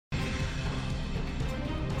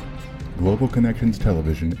Global Connections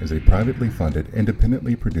Television is a privately funded,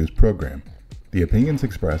 independently produced program. The opinions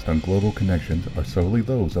expressed on Global Connections are solely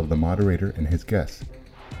those of the moderator and his guests.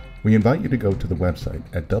 We invite you to go to the website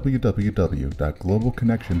at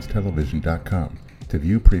www.globalconnectionstelevision.com to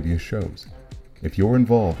view previous shows. If you're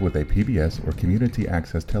involved with a PBS or community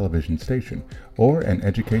access television station or an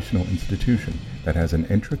educational institution that has an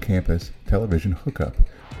intra-campus television hookup,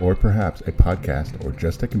 or perhaps a podcast or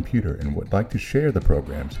just a computer and would like to share the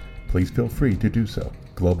programs, please feel free to do so.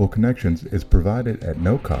 Global Connections is provided at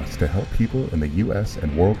no cost to help people in the U.S.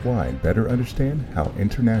 and worldwide better understand how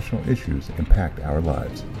international issues impact our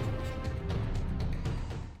lives.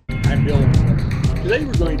 I'm Bill. Today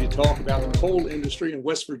we're going to talk about the coal industry in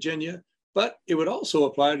West Virginia, but it would also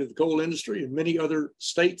apply to the coal industry in many other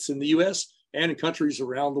states in the U.S. and in countries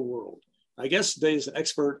around the world. My guest today is an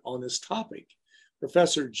expert on this topic.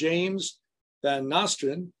 Professor James Van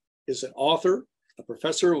Nostrand is an author, a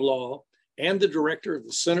professor of law, and the director of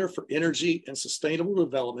the Center for Energy and Sustainable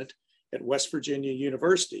Development at West Virginia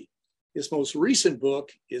University. His most recent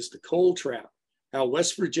book is The Coal Trap: How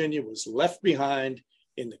West Virginia Was Left Behind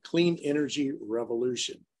in the Clean Energy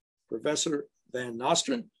Revolution. Professor Van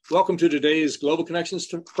Nostrand, welcome to today's Global Connections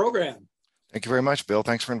program. Thank you very much, Bill.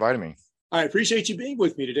 Thanks for inviting me. I appreciate you being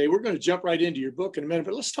with me today. We're going to jump right into your book in a minute,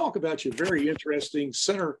 but let's talk about your very interesting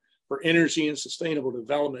Center for Energy and Sustainable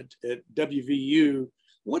Development at WVU.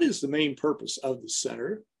 What is the main purpose of the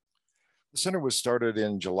center? The center was started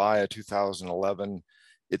in July of 2011.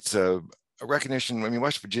 It's a recognition. I mean,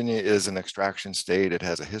 West Virginia is an extraction state. It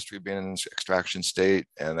has a history of being an extraction state,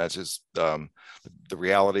 and that's just the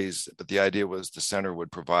realities. But the idea was the center would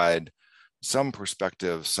provide some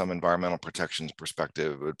perspective, some environmental protections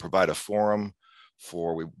perspective. It would provide a forum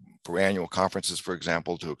for annual conferences, for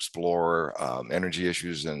example, to explore energy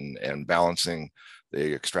issues and balancing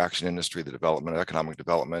the extraction industry, the development, economic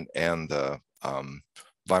development, and the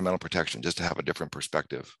environmental protection, just to have a different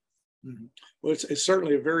perspective. Mm-hmm. Well, it's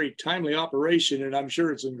certainly a very timely operation, and I'm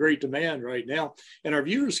sure it's in great demand right now. And our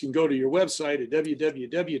viewers can go to your website at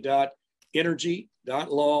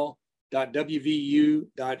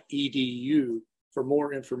www.energy.law.wvu.edu for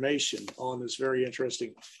more information on this very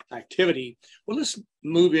interesting activity. Well, let's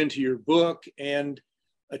move into your book and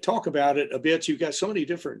talk about it a bit. You've got so many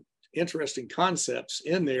different interesting concepts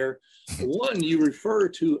in there. One, you refer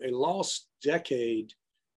to a lost decade.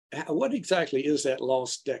 What exactly is that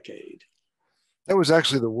lost decade? That was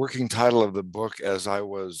actually the working title of the book as I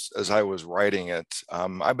was writing it.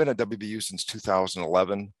 I've been at WVU since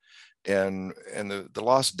 2011, and the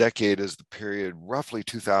lost decade is the period roughly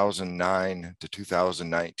 2009 to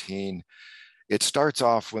 2019. It starts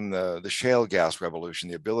off when the shale gas revolution,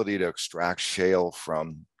 the ability to extract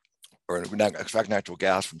extract natural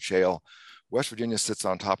gas from shale. West Virginia sits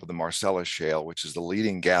on top of the Marcellus Shale, which is the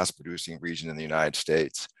leading gas producing region in the United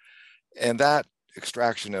States. And that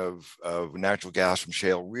extraction of natural gas from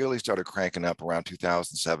shale really started cranking up around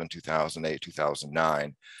 2007, 2008,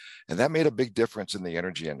 2009. And that made a big difference in the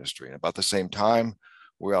energy industry. And about the same time,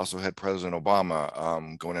 we also had President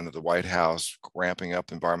Obama going into the White House, ramping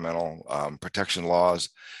up environmental protection laws.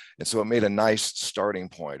 And so it made a nice starting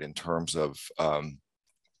point in terms of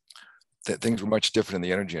that things were much different in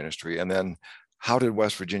the energy industry. And then how did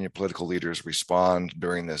West Virginia political leaders respond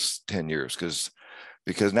during this 10 years?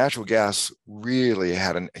 Because natural gas really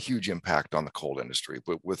had a huge impact on the coal industry,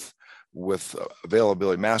 but with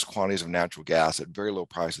availability, mass quantities of natural gas at very low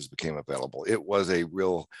prices became available. It was a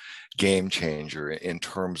real game changer in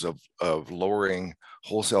terms of lowering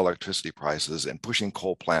wholesale electricity prices and pushing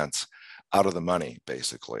coal plants out of the money,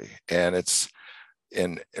 basically.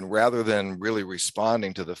 And rather than really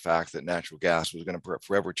responding to the fact that natural gas was going to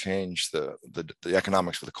forever change the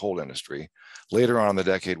economics for the coal industry, later on in the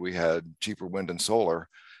decade, we had cheaper wind and solar.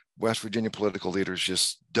 West Virginia political leaders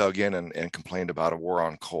just dug in and complained about a war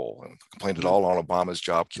on coal and complained it all on Obama's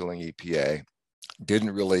job-killing EPA.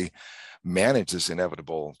 Didn't really manage this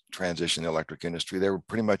inevitable transition in the electric industry. They were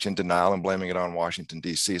pretty much in denial and blaming it on Washington,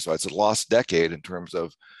 D.C. So it's a lost decade in terms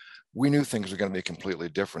of we knew things were going to be completely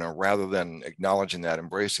different. And rather than acknowledging that,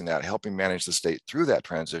 embracing that, helping manage the state through that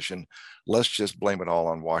transition, let's just blame it all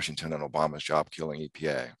on Washington and Obama's job-killing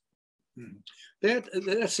EPA.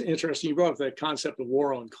 That's interesting. You brought up that concept of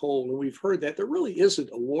war on coal, and we've heard that there really isn't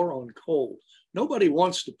a war on coal. Nobody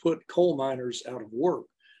wants to put coal miners out of work.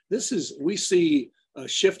 We see a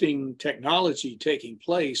shifting technology taking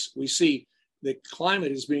place. We see the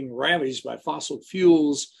climate is being ravaged by fossil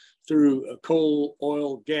fuels through coal,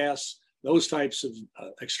 oil, gas, those types of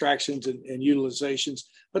extractions and utilizations.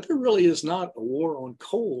 But there really is not a war on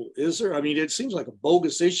coal, is there? I mean, it seems like a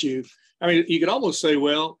bogus issue. I mean, you could almost say,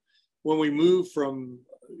 well, when we move from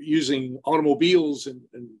using automobiles and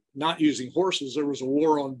not using horses, there was a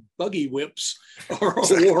war on buggy whips or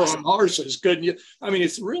a war on horses, couldn't you? I mean,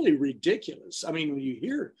 it's really ridiculous. I mean, when you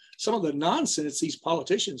hear some of the nonsense these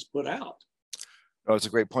politicians put out. No, it's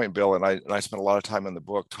a great point, Bill. And I spent a lot of time in the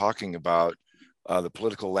book talking about the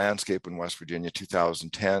political landscape in West Virginia,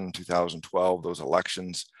 2010, 2012, those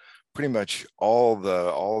elections. Pretty much all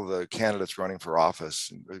the candidates running for office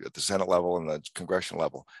at the Senate level and the congressional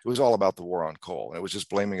level, it was all about the war on coal. And it was just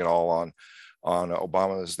blaming it all on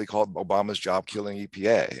Obama's, they call it Obama's job killing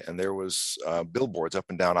EPA. And there was billboards up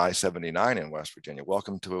and down I-79 in West Virginia.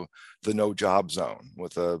 Welcome to the no job zone,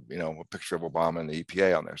 with a picture of Obama and the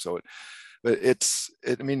EPA on there. So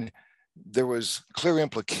I mean, there was clear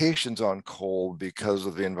implications on coal because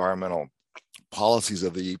of the environmental policies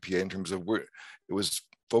of the EPA in terms of where it was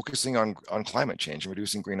focusing on climate change and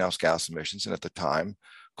reducing greenhouse gas emissions. And at the time,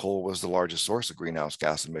 coal was the largest source of greenhouse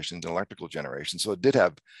gas emissions in electrical generation. So it did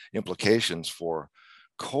have implications for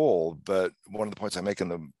coal. But one of the points I make in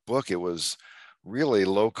the book, it was really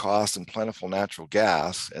low cost and plentiful natural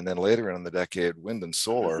gas. And then later in the decade, wind and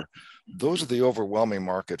solar. Those are the overwhelming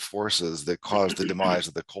market forces that caused the demise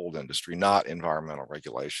of the coal industry, not environmental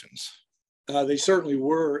regulations. They certainly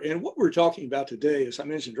were. And what we're talking about today, as I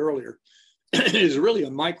mentioned earlier, is really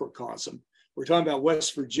a microcosm. We're talking about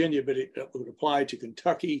West Virginia, but it would apply to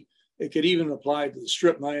Kentucky. It could even apply to the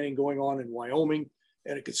strip mining going on in Wyoming.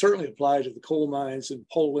 And it could certainly apply to the coal mines in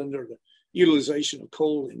Poland or the utilization of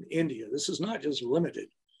coal in India. This is not just limited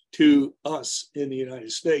to us in the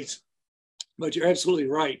United States, but you're absolutely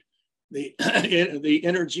right. The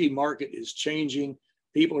energy market is changing.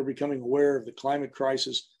 People are becoming aware of the climate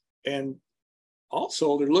crisis. And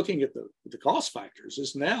also they're looking at the cost factors.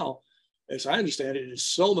 It's now, as I understand it, is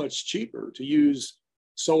so much cheaper to use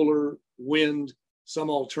solar, wind, some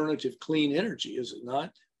alternative clean energy, is it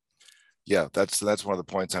not? Yeah, that's one of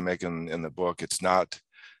the points I make in the book. It's not,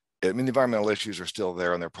 I mean, the environmental issues are still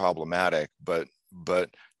there and they're problematic, but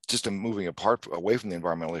just moving away from the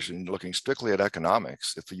environmental issue and looking strictly at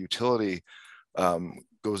economics. If a utility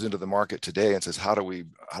goes into the market today and says, how do we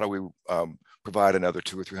provide another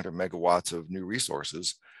 200 or 300 megawatts of new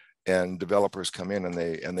resources, and developers come in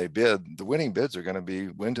and they bid, the winning bids are going to be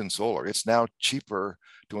wind and solar. It's now cheaper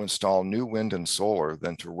to install new wind and solar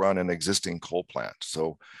than to run an existing coal plant.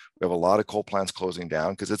 So we have a lot of coal plants closing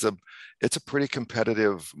down because it's a pretty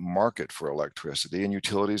competitive market for electricity, and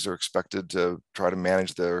utilities are expected to try to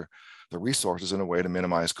manage the resources in a way to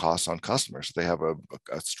minimize costs on customers. They have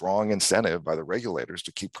a strong incentive by the regulators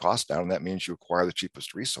to keep costs down, and that means you acquire the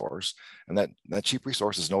cheapest resource, and that cheap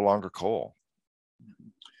resource is no longer coal.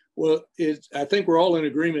 Well, I think we're all in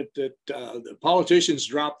agreement that the politicians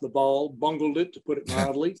dropped the ball, bungled it, to put it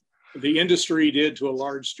mildly. The industry did to a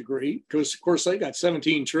large degree, because, of course, they got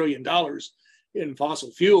 $17 trillion in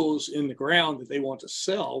fossil fuels in the ground that they want to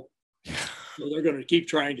sell. So they're going to keep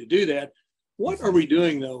trying to do that. What are we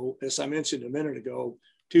doing, though, as I mentioned a minute ago,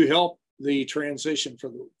 to help the transition for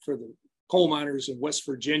the coal miners in West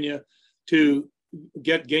Virginia to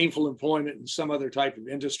get gainful employment in some other type of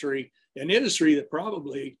industry, an industry that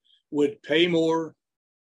probably would pay more,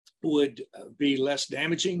 would be less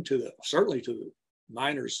damaging certainly to the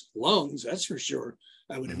miners' lungs, that's for sure,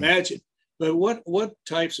 I would imagine. But what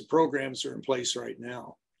types of programs are in place right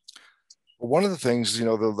now? Well, one of the things,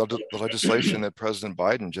 the legislation that President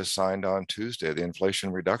Biden just signed on Tuesday, the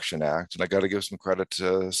Inflation Reduction Act, and I got to give some credit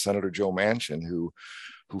to Senator Joe Manchin, who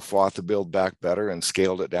fought the Build Back Better and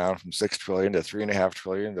scaled it down from $6 trillion to $3.5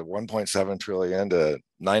 trillion to $1.7 trillion to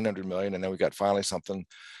 $900 million, and then we got finally something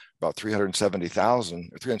about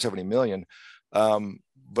 370 million.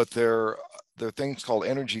 But there are things called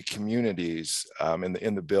energy communities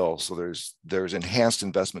in the bill. So there's enhanced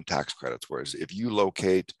investment tax credits, whereas if you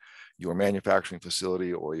locate your manufacturing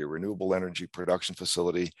facility or your renewable energy production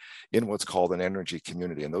facility in what's called an energy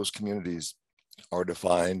community, and those communities are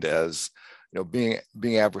defined as being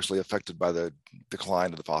adversely affected by the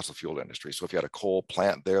decline of the fossil fuel industry. So if you had a coal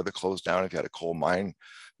plant there that closed down, if you had a coal mine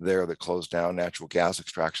there that closed down, natural gas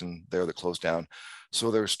extraction there that closed down. So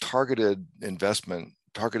there's targeted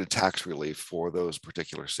tax relief for those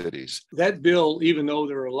particular cities. That bill, even though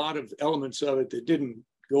there are a lot of elements of it that didn't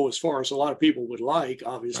go as far as a lot of people would like,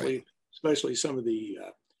 obviously, right, especially some of the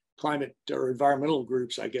climate or environmental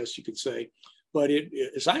groups, I guess you could say. But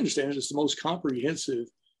as I understand it, it's the most comprehensive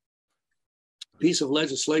piece of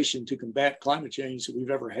legislation to combat climate change that we've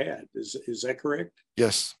ever had. Is that correct?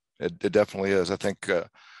 Yes, it definitely is. I think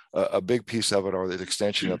a big piece of it are the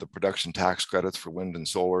extension of the production tax credits for wind and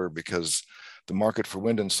solar, because The market for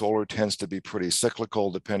wind and solar tends to be pretty cyclical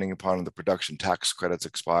depending upon the production tax credits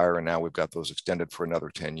expire. And now we've got those extended for another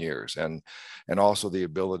 10 years. And also the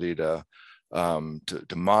ability to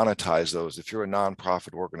monetize those. If you're a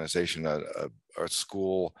nonprofit organization, a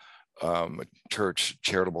school, a church,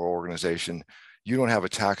 charitable organization, you don't have a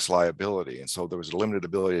tax liability. And so there was a limited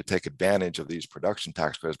ability to take advantage of these production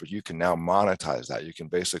tax credits, but you can now monetize that. You can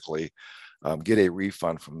basically get a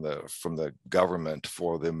refund from the government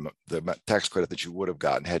for the tax credit that you would have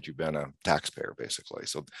gotten had you been a taxpayer, basically.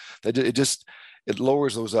 So it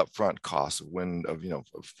lowers those upfront costs of of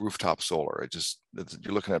rooftop solar.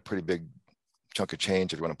 You're looking at a pretty big chunk of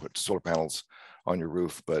change if you want to put solar panels on your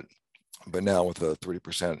roof, but now with a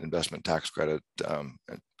 30% investment tax credit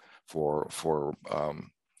for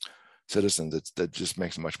citizens, that just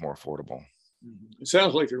makes it much more affordable. It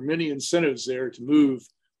sounds like there are many incentives there to move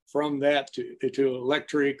from that to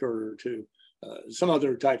electric or to some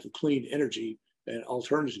other type of clean energy, an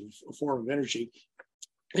alternative form of energy.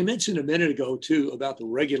 I mentioned a minute ago too about the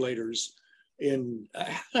regulators and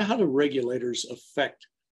how do regulators affect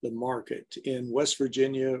the market in West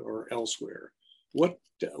Virginia or elsewhere? What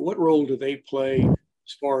role do they play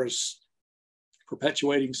as far as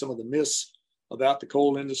perpetuating some of the myths about the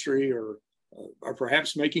coal industry, or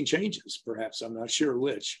perhaps making changes? Perhaps, I'm not sure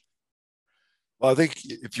which. Well, I think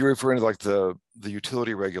if you're referring to like the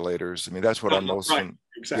utility regulators, I mean, that's what I'm most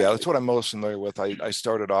exactly. Yeah, that's what I'm most familiar with. I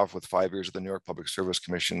started off with 5 years at the New York Public Service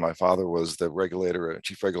Commission. My father was the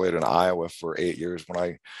chief regulator in Iowa for 8 years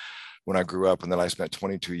when I grew up, and then I spent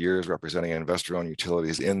 22 years representing investor-owned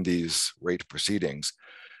utilities in these rate proceedings.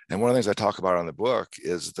 And one of the things I talk about in the book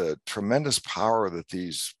is the tremendous power that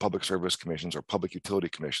these public service commissions or public utility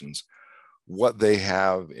commissions, what they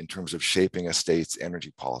have in terms of shaping a state's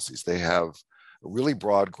energy policies. They have a really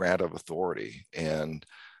broad grant of authority, and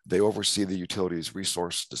they oversee the utilities'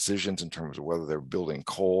 resource decisions in terms of whether they're building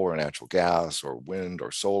coal or natural gas or wind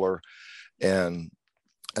or solar. And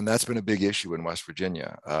that's been a big issue in West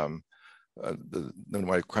Virginia. When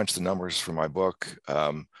I crunched the numbers for my book,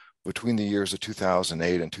 between the years of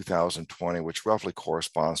 2008 and 2020, which roughly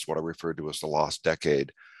corresponds to what I referred to as the lost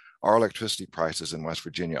decade, our electricity prices in West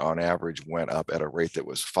Virginia on average went up at a rate that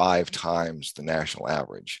was 5 times the national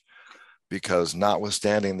average. Because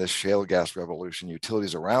notwithstanding this shale gas revolution,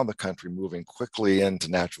 utilities around the country moving quickly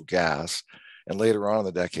into natural gas, and later on in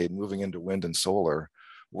the decade moving into wind and solar,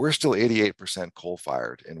 we're still 88%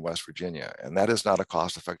 coal-fired in West Virginia, and that is not a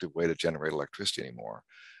cost-effective way to generate electricity anymore.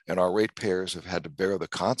 And our ratepayers have had to bear the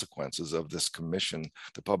consequences of this commission,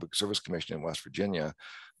 the Public Service Commission in West Virginia,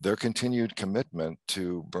 their continued commitment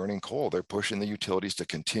to burning coal. They're pushing the utilities to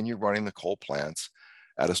continue running the coal plants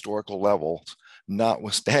at historical levels,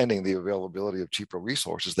 notwithstanding the availability of cheaper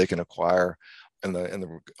resources they can acquire in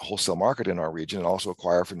the wholesale market in our region, and also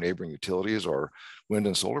acquire from neighboring utilities or wind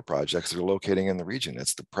and solar projects that are locating in the region.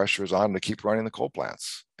 It's the pressures on to keep running the coal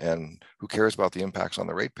plants, and who cares about the impacts on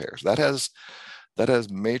the ratepayers? That has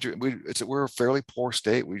major. We're a fairly poor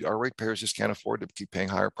state. Our ratepayers just can't afford to keep paying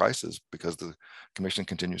higher prices because the commission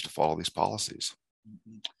continues to follow these policies.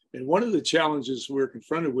 And one of the challenges we're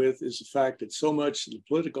confronted with is the fact that so much of the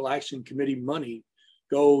Political Action Committee money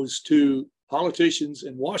goes to politicians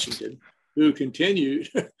in Washington who continue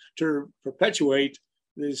to perpetuate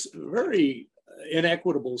these very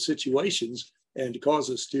inequitable situations and to cause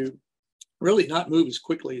us to really not move as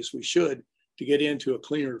quickly as we should to get into a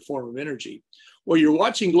cleaner form of energy. Well, you're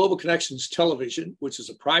watching Global Connections Television, which is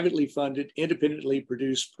a privately funded, independently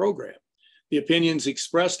produced program. The opinions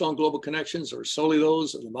expressed on Global Connections are solely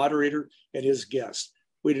those of the moderator and his guest.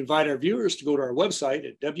 We'd invite our viewers to go to our website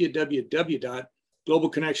at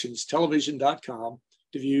www.globalconnectionstelevision.com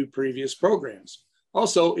to view previous programs.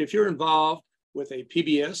 Also, if you're involved with a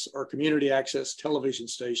PBS or community access television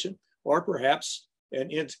station, or perhaps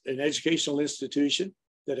an educational institution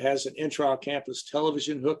that has an intra-campus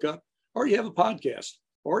television hookup, or you have a podcast,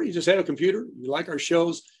 or you just have a computer, you like our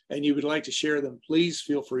shows, and you would like to share them, please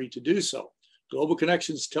feel free to do so. Global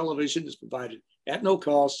Connections Television is provided at no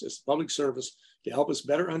cost as a public service to help us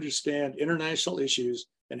better understand international issues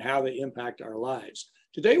and how they impact our lives.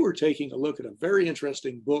 Today, we're taking a look at a very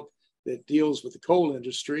interesting book that deals with the coal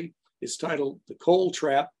industry. It's titled The Coal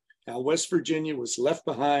Trap: How West Virginia Was Left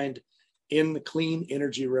Behind in the Clean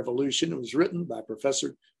Energy Revolution. It was written by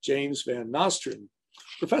Professor James Van Nostrand.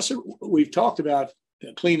 Professor, we've talked about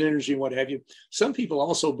clean energy and what have you. Some people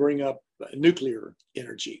also bring up nuclear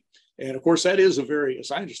energy. And of course, that is a very,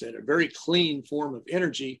 as I understand it, a very clean form of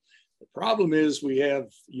energy. The problem is we have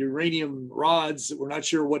uranium rods that we're not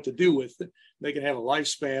sure what to do with. They can have a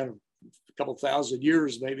lifespan of a couple thousand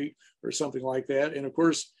years maybe, or something like that. And of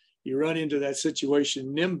course, you run into that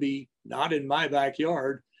situation, NIMBY, not in my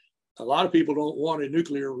backyard. A lot of people don't want a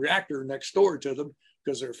nuclear reactor next door to them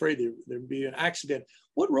because they're afraid there'd be an accident.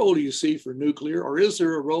 What role do you see for nuclear, or is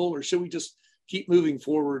there a role, or should we just keep moving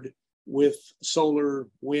forward with solar,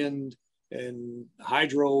 wind, and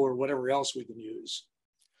hydro, or whatever else we can use?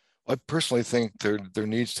 I personally think there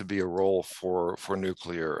needs to be a role for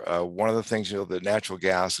nuclear. One of the things that natural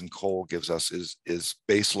gas and coal gives us is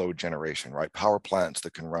base load generation, right? Power plants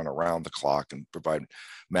that can run around the clock and provide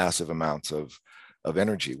massive amounts of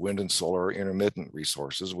energy. Wind and solar are intermittent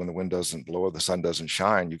resources. When the wind doesn't blow or the sun doesn't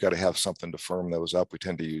shine, you got to have something to firm those up. We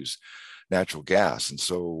tend to use natural gas, and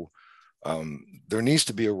so there needs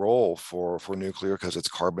to be a role for nuclear because it's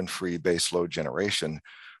carbon-free base load generation.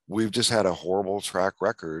 We've just had a horrible track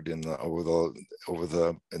record in the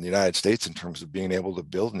United States in terms of being able to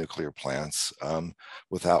build nuclear plants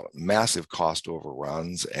without massive cost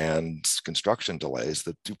overruns and construction delays.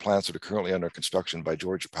 The 2 plants that are currently under construction by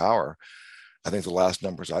Georgia Power, I think the last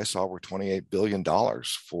numbers I saw were $28 billion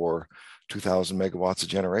for 2,000 megawatts of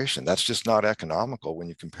generation. That's just not economical when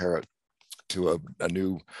you compare it to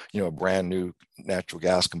a brand new natural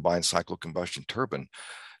gas combined cycle combustion turbine.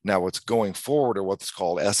 Now, what's going forward are what's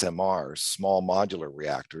called SMRs, small modular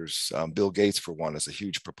reactors. Bill Gates, for one, is a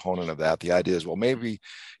huge proponent of that. The idea is, well, maybe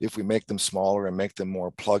if we make them smaller and make them more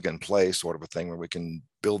plug and play sort of a thing, where we can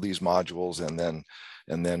build these modules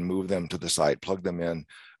and then move them to the site, plug them in,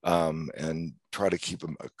 and try to keep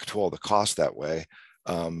them control the cost that way,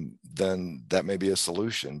 then that may be a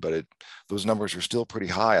solution. But those numbers are still pretty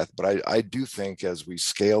high. But I do think as we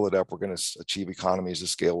scale it up, we're going to achieve economies of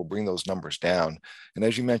scale. We'll bring those numbers down. And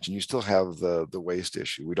as you mentioned, you still have the waste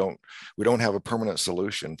issue. We don't have a permanent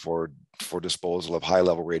solution for disposal of high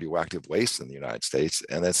level radioactive waste in the United States,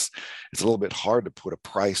 and it's a little bit hard to put a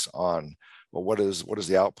price on. Well, what is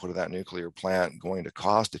the output of that nuclear plant going to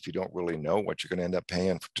cost if you don't really know what you're going to end up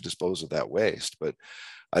paying to dispose of that waste? But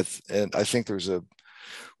I think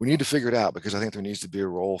we need to figure it out, because I think there needs to be a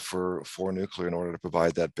role for nuclear in order to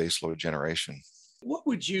provide that baseload generation. What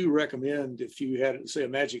would you recommend if you had, say, a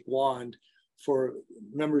magic wand for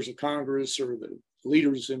members of Congress or the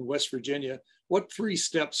leaders in West Virginia? What 3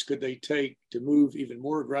 steps could they take to move even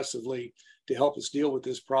more aggressively to help us deal with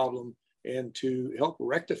this problem and to help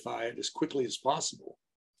rectify it as quickly as possible?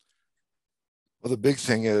 Well, the big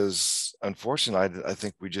thing is, unfortunately, I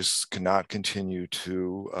think we just cannot continue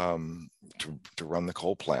to run the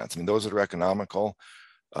coal plants. I mean, those that are economical,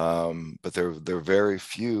 but there are very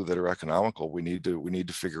few that are economical. We need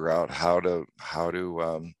to figure out how to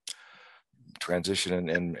transition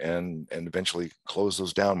and eventually close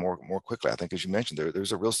those down more quickly. I think, as you mentioned,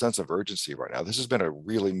 there's a real sense of urgency right now. This has been a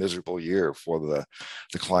really miserable year for the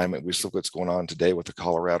climate. We see what's going on today with the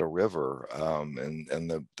Colorado River and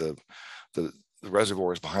the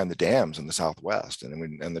reservoirs behind the dams in the Southwest,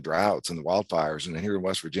 and the droughts and the wildfires. And here in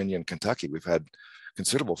West Virginia and Kentucky, we've had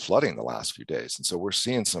considerable flooding the last few days. And so we're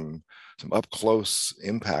seeing some up close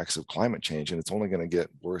impacts of climate change, and it's only going to get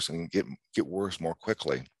worse and get worse more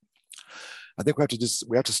quickly. I think we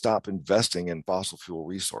have to stop investing in fossil fuel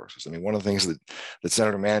resources. I mean, one of the things that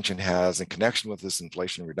Senator Manchin has in connection with this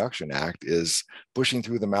Inflation Reduction Act is pushing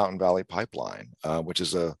through the Mountain Valley Pipeline, which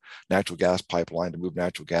is a natural gas pipeline to move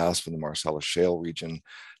natural gas from the Marcellus Shale region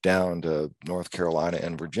down to North Carolina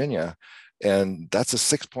and Virginia. And that's a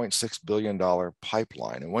 $6.6 billion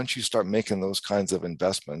pipeline. And once you start making those kinds of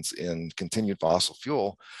investments in continued fossil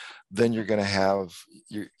fuel, then you're going to have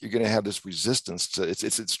this resistance to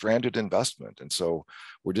it's stranded investment. And so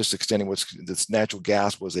we're just extending this natural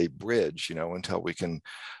gas was a bridge, until we can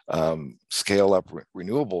scale up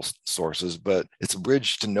renewable sources, but it's a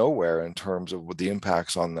bridge to nowhere in terms of the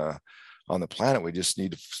impacts on the planet. We just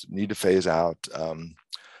need to phase out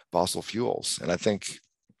fossil fuels. And I think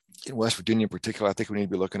in West Virginia in particular, I think we need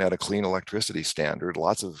to be looking at a clean electricity standard.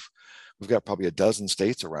 We've got probably a dozen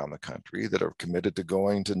states around the country that are committed to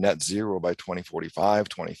going to net zero by 2045,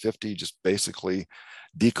 2050, just basically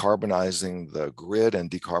decarbonizing the grid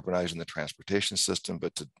and decarbonizing the transportation system,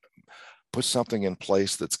 but to put something in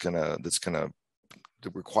place that's gonna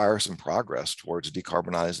require some progress towards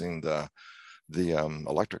decarbonizing the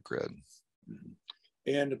electric grid.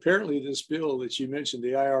 And apparently this bill that you mentioned,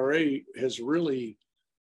 the IRA, has really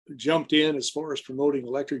jumped in as far as promoting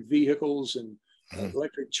electric vehicles and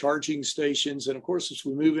electric charging stations. And of course, as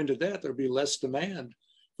we move into that, there'll be less demand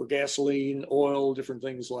for gasoline, oil, different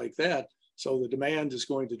things like that. So the demand is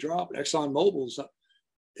going to drop. ExxonMobil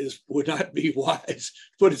would not be wise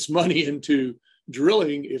to put its money into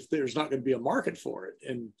drilling if there's not going to be a market for it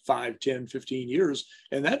in 5, 10, 15 years.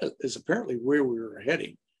 And that is apparently where we're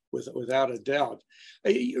heading, without a doubt.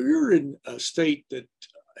 You're in a state that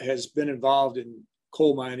has been involved in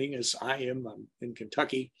coal mining, as I am. I'm in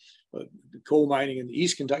Kentucky, coal mining in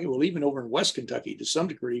East Kentucky, well, even over in West Kentucky to some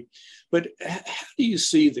degree. But how do you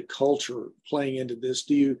see the culture playing into this?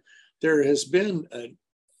 There has been a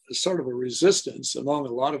sort of a resistance among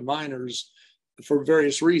a lot of miners for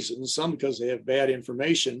various reasons, some because they have bad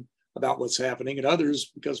information about what's happening, and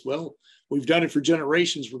others because, well, we've done it for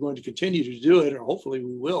generations, we're going to continue to do it, or hopefully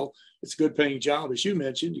we will. It's a good paying job, as you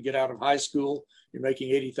mentioned. You get out of high school, you're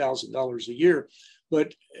making $80,000 a year.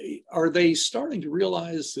 But are they starting to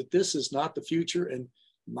realize that this is not the future, and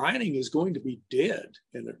mining is going to be dead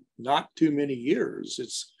in not too many years?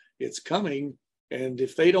 It's coming, and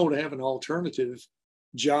if they don't have an alternative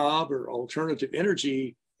job or alternative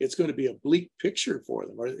energy, it's going to be a bleak picture for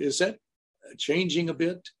them. Is that changing a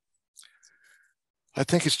bit? I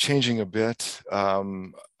think it's changing a bit. I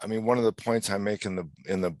mean, one of the points I make in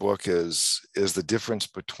the book is the difference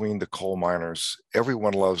between the coal miners.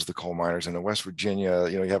 Everyone loves the coal miners. And in West Virginia,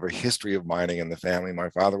 you have a history of mining in the family. My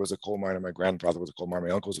father was a coal miner. My grandfather was a coal miner.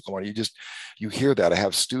 My uncle was a coal miner. You hear that. I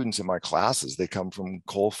have students in my classes. They come from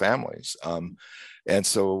coal families. And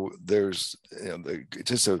so there's,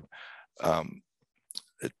 it's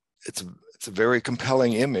a very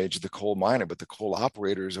compelling image, the coal miner, but the coal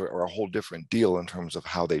operators are a whole different deal in terms of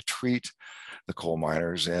how they treat the coal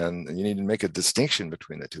miners. And you need to make a distinction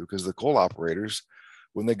between the two, because the coal operators,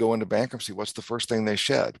 when they go into bankruptcy, what's the first thing they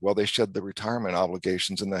shed? Well, they shed the retirement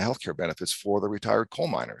obligations and the healthcare benefits for the retired coal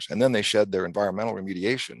miners. And then they shed their environmental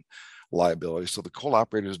remediation liability. So the coal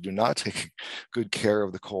operators do not take good care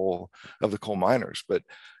of the coal miners. But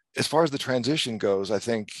as far as the transition goes, I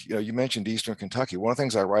think, you mentioned Eastern Kentucky. One of the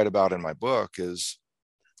things I write about in my book is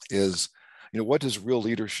what does real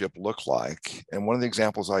leadership look like? And one of the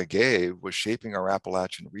examples I gave was shaping our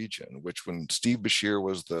Appalachian region, which when Steve Beshear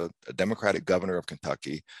was the Democratic governor of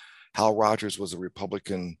Kentucky, Hal Rogers was a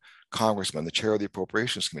Republican congressman, the chair of the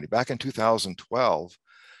Appropriations Committee. Back in 2012,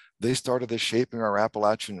 they started this Shaping Our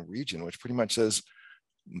Appalachian Region, which pretty much says,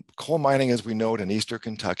 coal mining as we know it in Eastern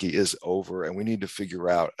Kentucky is over, and we need to figure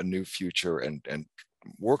out a new future and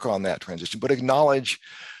work on that transition, but acknowledge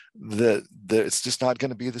that it's just not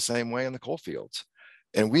going to be the same way in the coal fields.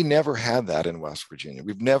 And we never had that in West Virginia.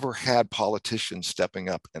 We've never had politicians stepping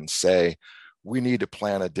up and say, we need to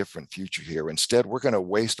plan a different future here. Instead, we're going to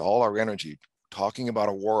waste all our energy talking about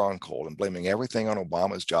a war on coal and blaming everything on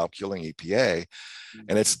Obama's job-killing EPA.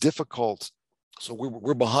 And it's difficult. So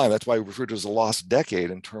we're behind. That's why we refer to it as a lost decade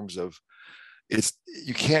in terms of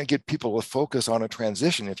you can't get people to focus on a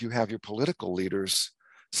transition if you have your political leaders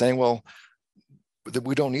saying, well, that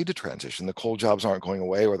we don't need to transition. The coal jobs aren't going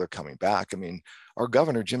away or they're coming back. I mean, our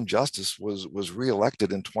governor, Jim Justice, was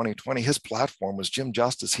reelected in 2020. His platform was Jim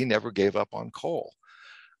Justice. He never gave up on coal.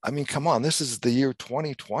 I mean, come on, this is the year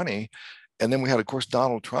 2020. And then we had, of course,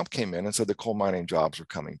 Donald Trump came in and said the coal mining jobs are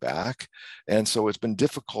coming back. And so it's been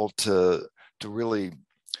difficult to really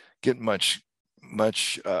get much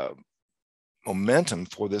momentum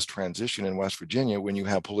for this transition in West Virginia when you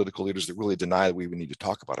have political leaders that really deny that we even need to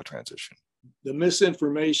talk about a transition. The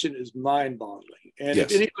misinformation is mind-boggling. And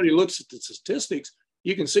yes. If anybody looks at the statistics,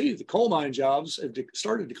 you can see the coal mine jobs have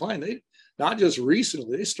started to decline. They not just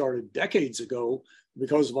recently, they started decades ago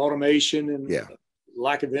because of automation and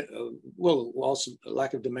lack of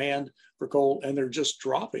demand for coal, and they're just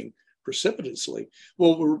dropping precipitously.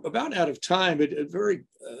 Well, we're about out of time, but at very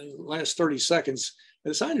last 30 seconds,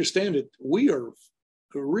 as I understand it, we are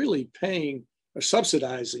really paying or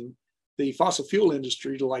subsidizing the fossil fuel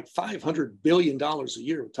industry to like $500 billion a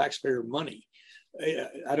year of taxpayer money.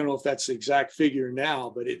 I don't know if that's the exact figure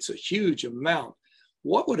now, but it's a huge amount.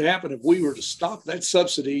 What would happen if we were to stop that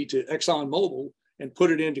subsidy to ExxonMobil and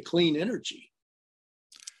put it into clean energy?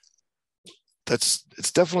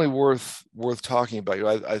 It's definitely worth talking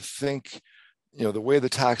about. I think the way the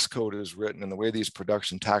tax code is written and the way these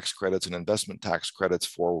production tax credits and investment tax credits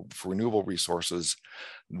for renewable resources,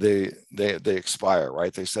 they expire,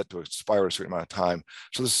 right? They set to expire a certain amount of time.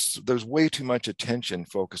 So there's way too much attention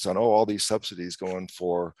focused on all these subsidies going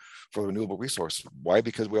for renewable resources. Why?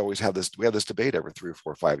 Because we have this debate every 3 or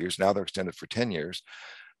 4 or 5 years. Now they're extended for 10 years.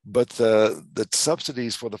 But the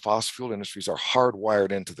subsidies for the fossil fuel industries are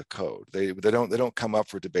hardwired into the code. They don't come up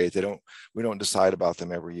for debate. We don't decide about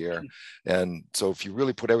them every year. And so if you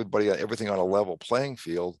really put everything on a level playing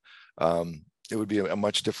field, it would be a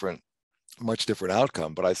much different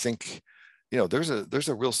outcome. But I think there's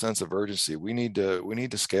a real sense of urgency. We need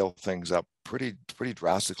to scale things up pretty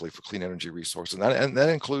drastically for clean energy resources, and that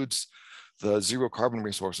includes the zero carbon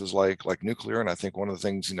resources like nuclear. And I think one of the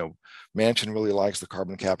things, Manchin really likes the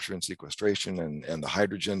carbon capture and sequestration and the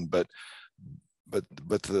hydrogen, but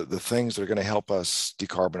but the things that are going to help us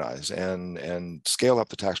decarbonize and scale up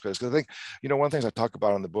the tax credits. Because I think, one of the things I talk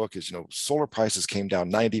about in the book is, solar prices came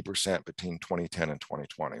down 90% between 2010 and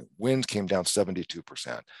 2020. Wind came down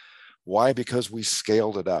 72%. Why? Because we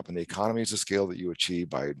scaled it up, and the economies of scale that you achieve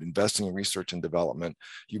by investing in research and development,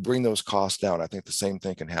 you bring those costs down. I think the same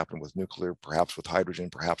thing can happen with nuclear, perhaps with hydrogen,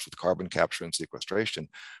 perhaps with carbon capture and sequestration,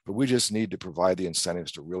 but we just need to provide the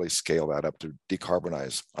incentives to really scale that up to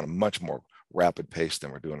decarbonize on a much more rapid pace than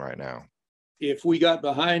we're doing right now. If we got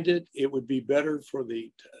behind it, it would be better for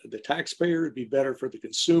the taxpayer, it'd be better for the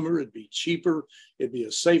consumer, it'd be cheaper, it'd be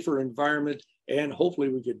a safer environment, and hopefully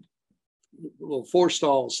we'll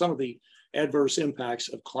forestall some of the adverse impacts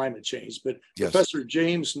of climate change. But yes. Professor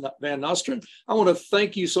James Van Nostrand, I want to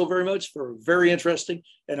thank you so very much for a very interesting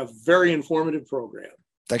and a very informative program.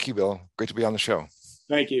 Thank you, Bill. Great to be on the show.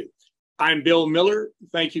 Thank you. I'm Bill Miller.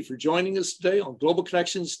 Thank you for joining us today on Global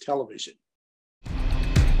Connections Television.